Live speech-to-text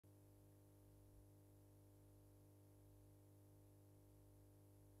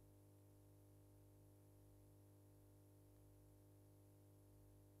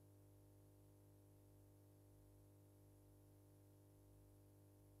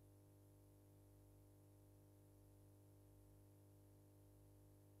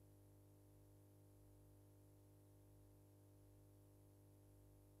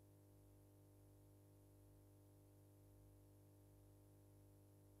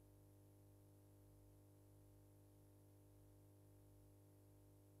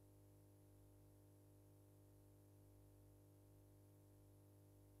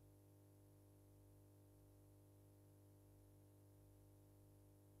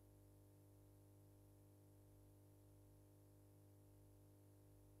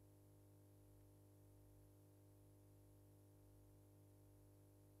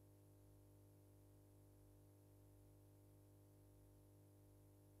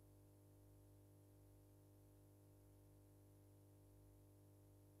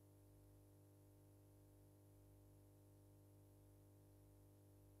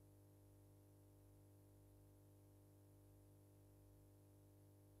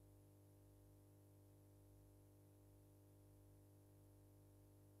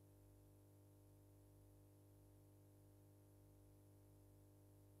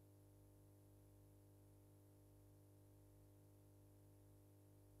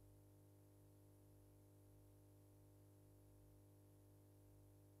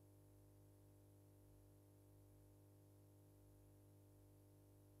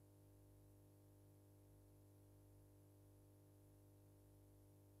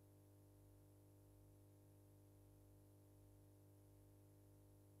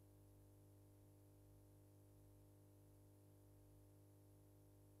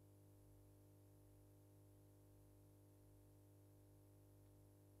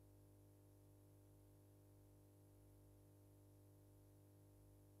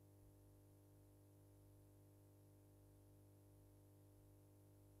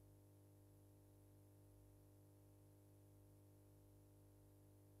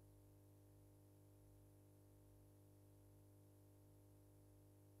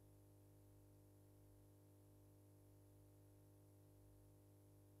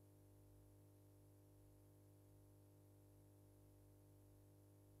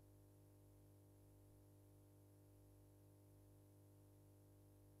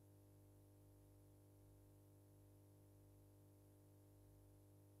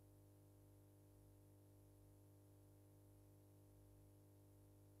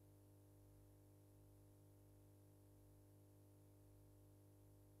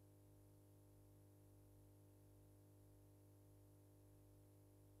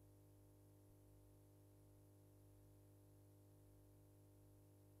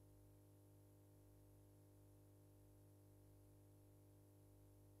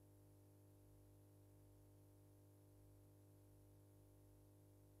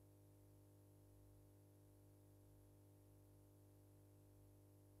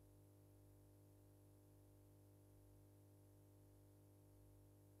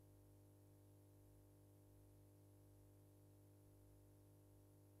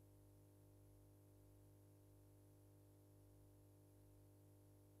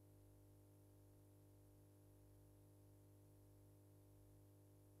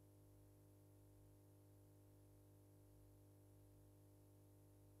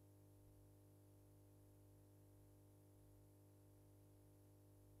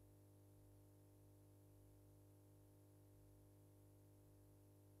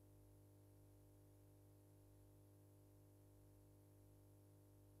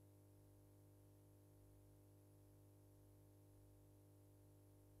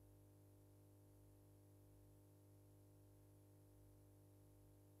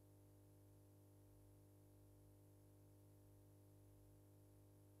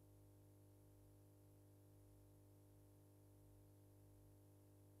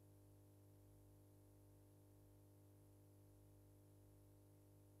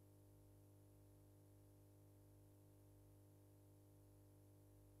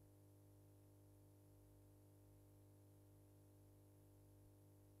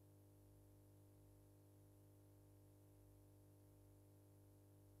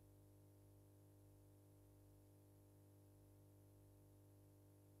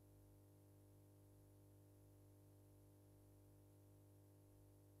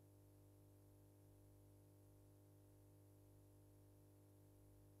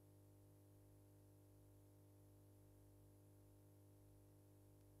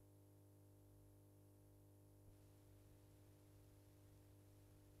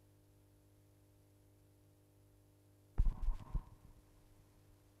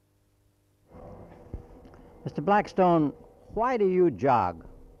Mr. Blackstone, why do you jog?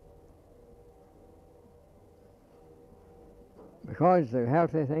 Because it's a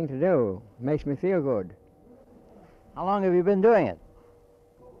healthy thing to do. It makes me feel good. How long have you been doing it?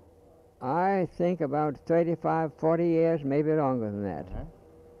 I think about 35, 40 years, maybe longer than that.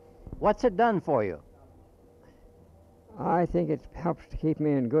 What's it done for you? I think it helps to keep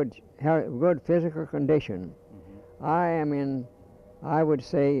me in good physical condition. I am in, I would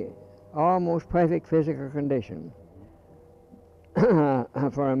say, almost perfect physical condition.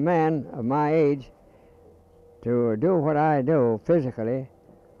 For a man of my age to do what I do physically,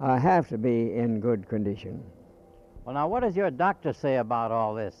 I have to be in good condition. Well, now, what does your doctor say about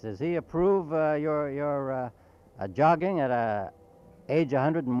all this? Does he approve your jogging at age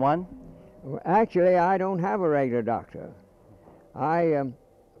 101? Actually, I don't have a regular doctor. I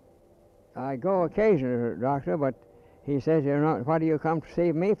go occasionally to the doctor, but he says, "You're not. What do you come to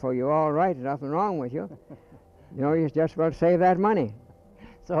see me for? You're all right. There's nothing wrong with you. You know, you're just about to save that money."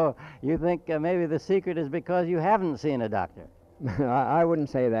 So you think maybe the secret is because you haven't seen a doctor? I wouldn't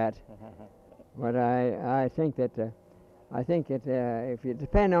say that, but I think that if you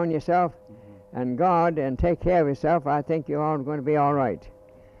depend on yourself and God and take care of yourself, I think you're all going to be all right.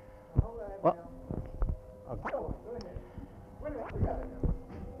 Well,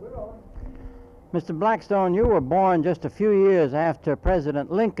 Mr. Blackstone, you were born just a few years after President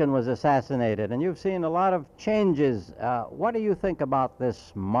Lincoln was assassinated, and you've seen a lot of changes. What do you think about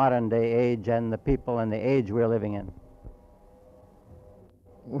this modern day age and the people and the age we're living in?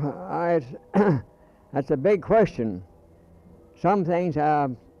 Well, that's a big question. Some things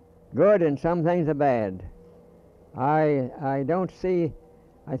are good and some things are bad. I don't see,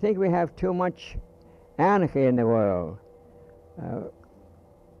 I think we have too much anarchy in the world.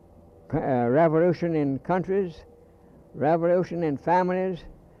 Revolution in countries, revolution in families,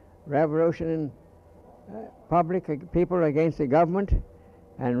 revolution in public people against the government,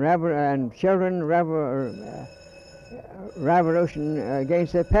 and children revolution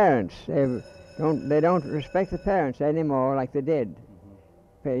against their parents. They don't respect the parents anymore like they did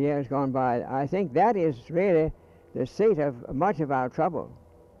years gone by. I think that is really the seat of much of our trouble.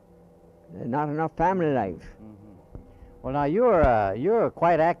 There's not enough family life. Well, now you're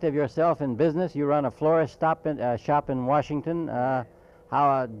quite active yourself in business. You run a florist shop in Washington.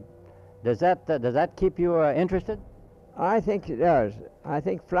 How does that keep you interested? I think it does. I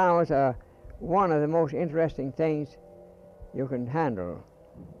think flowers are one of the most interesting things you can handle.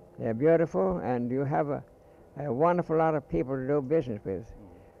 They're beautiful, and you have a wonderful lot of people to do business with.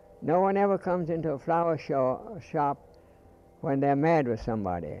 No one ever comes into a flower shop when they're mad with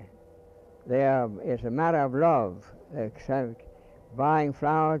somebody. It's a matter of love. They're buying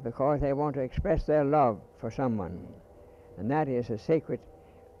flowers because they want to express their love for someone. And that is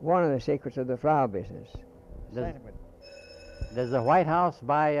one of the secrets of the flower business. Does the White House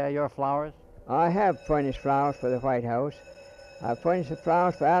buy your flowers? I have furnished flowers for the White House. I furnished the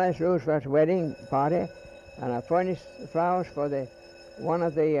flowers for Alice Roosevelt's wedding party, and I furnished the flowers for one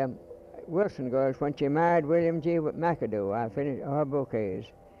of the Wilson girls when she married William G. McAdoo. I finished her bouquets.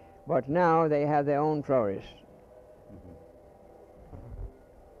 But now they have their own florist.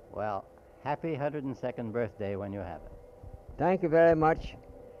 Well, happy 102nd birthday when you have it. Thank you very much.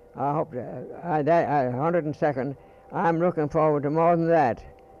 I hope 102nd. I'm looking forward to more than that.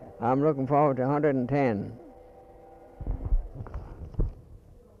 I'm looking forward to 110.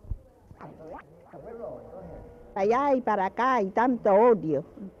 Allá y para acá hay tanto odio.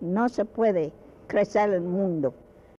 No se puede crecer el mundo.